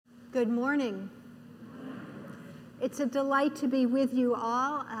Good morning. It's a delight to be with you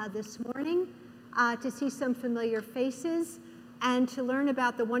all this morning, to see some familiar faces, and to learn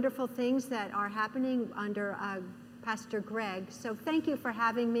about the wonderful things that are happening under Pastor Greg. So thank you for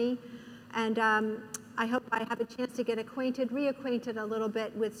having me, and I hope I have a chance to get reacquainted a little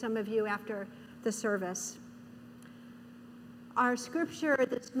bit with some of you after the service. Our scripture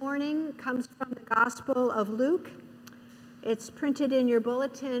this morning comes from the Gospel of Luke. It's printed in your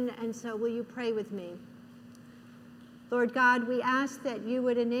bulletin, and so will you pray with me? Lord God, we ask that you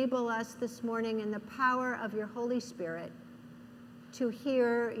would enable us this morning in the power of your Holy Spirit to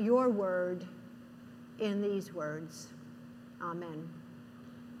hear your word in these words. Amen.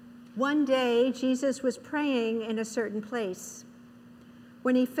 One day, Jesus was praying in a certain place.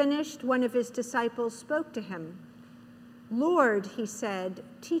 When he finished, one of his disciples spoke to him. "Lord," he said,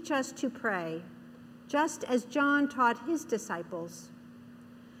 "teach us to pray, just as John taught his disciples."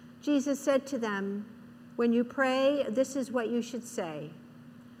 Jesus said to them, "When you pray, this is what you should say.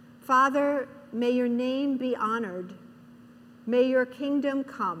 Father, may your name be honored. May your kingdom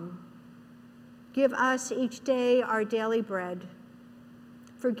come. Give us each day our daily bread.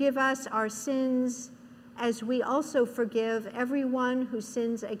 Forgive us our sins as we also forgive everyone who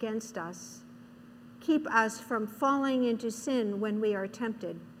sins against us. Keep us from falling into sin when we are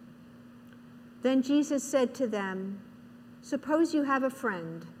tempted." Then Jesus said to them, "Suppose you have a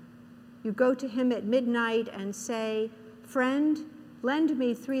friend. You go to him at midnight and say, 'Friend, lend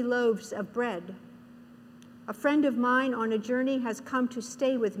me 3 loaves of bread. A friend of mine on a journey has come to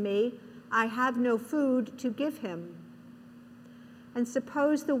stay with me. I have no food to give him.' And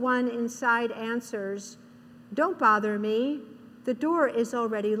suppose the one inside answers, 'Don't bother me. The door is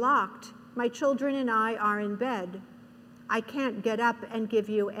already locked. My children and I are in bed. I can't get up and give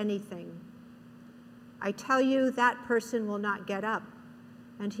you anything.' I tell you, that person will not get up,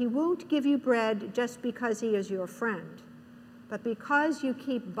 and he won't give you bread just because he is your friend. But because you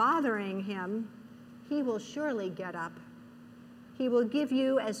keep bothering him, he will surely get up. He will give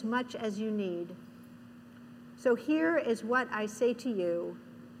you as much as you need. So here is what I say to you.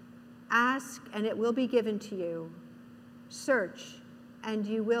 Ask, and it will be given to you. Search, and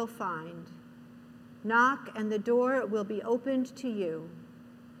you will find. Knock, and the door will be opened to you.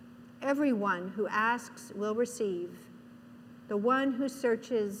 Everyone who asks will receive. The one who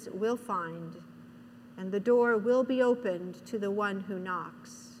searches will find, and the door will be opened to the one who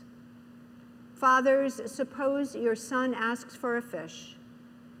knocks. Fathers, suppose your son asks for a fish.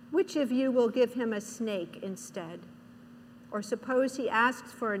 Which of you will give him a snake instead? Or suppose he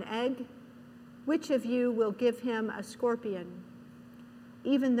asks for an egg. Which of you will give him a scorpion?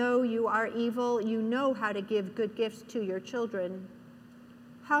 Even though you are evil, you know how to give good gifts to your children.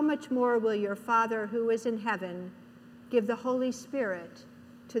 How much more will your Father who is in heaven give the Holy Spirit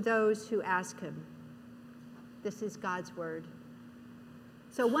to those who ask him?" This is God's word.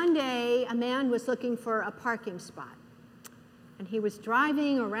 So one day, a man was looking for a parking spot. And he was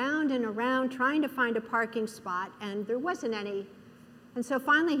driving around and around trying to find a parking spot, and there wasn't any. And so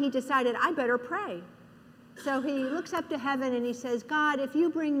finally he decided, I better pray. So he looks up to heaven and he says, "God, if you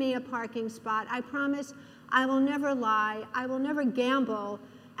bring me a parking spot, I promise I will never lie, I will never gamble,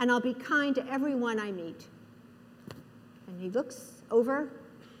 and I'll be kind to everyone I meet." And he looks over,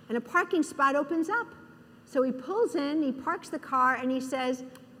 and a parking spot opens up. So he pulls in, he parks the car, and he says,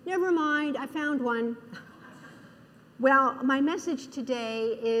 "Never mind, I found one." Well, my message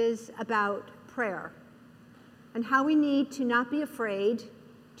today is about prayer and how we need to not be afraid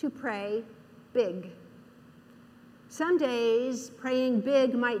to pray big. Some days, praying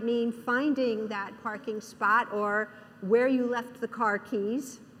big might mean finding that parking spot or where you left the car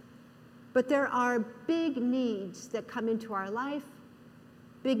keys. But there are big needs that come into our life,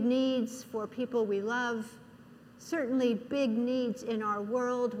 big needs for people we love, certainly big needs in our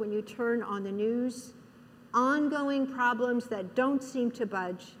world when you turn on the news, ongoing problems that don't seem to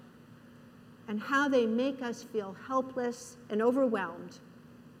budge, and how they make us feel helpless and overwhelmed.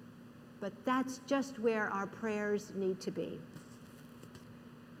 But that's just where our prayers need to be.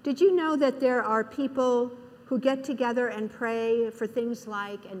 Did you know that there are people who get together and pray for things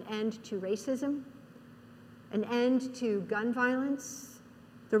like an end to racism, an end to gun violence,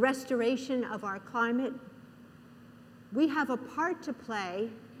 the restoration of our climate? We have a part to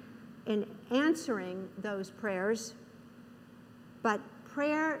play in answering those prayers, but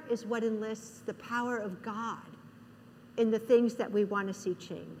prayer is what enlists the power of God in the things that we want to see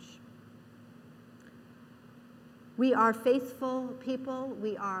change. We are faithful people,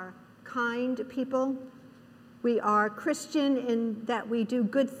 we are kind people, we are Christian in that we do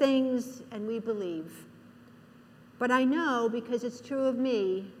good things and we believe. But I know, because it's true of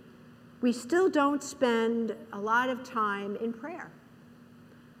me, we still don't spend a lot of time in prayer.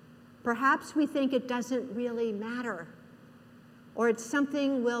 Perhaps we think it doesn't really matter, or it's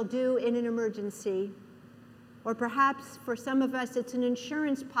something we'll do in an emergency, or perhaps for some of us it's an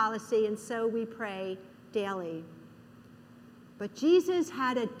insurance policy and so we pray daily. But Jesus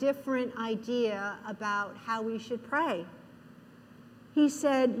had a different idea about how we should pray. He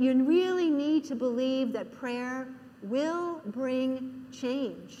said, you really need to believe that prayer will bring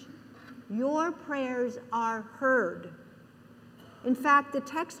change. Your prayers are heard. In fact, the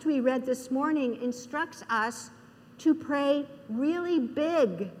text we read this morning instructs us to pray really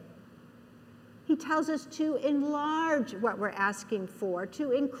big. He tells us to enlarge what we're asking for,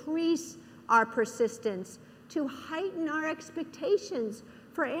 to increase our persistence, to heighten our expectations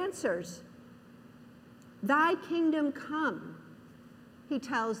for answers. Thy kingdom come, he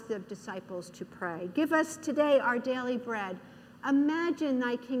tells the disciples to pray. Give us today our daily bread. Imagine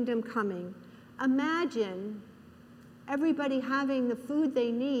thy kingdom coming. Imagine everybody having the food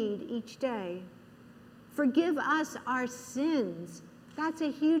they need each day. Forgive us our sins. That's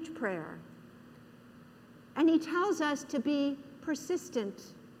a huge prayer. And he tells us to be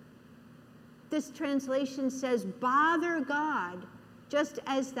persistent. This translation says, bother God, just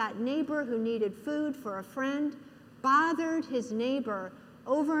as that neighbor who needed food for a friend bothered his neighbor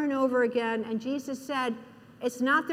over and over again. And Jesus said, it's not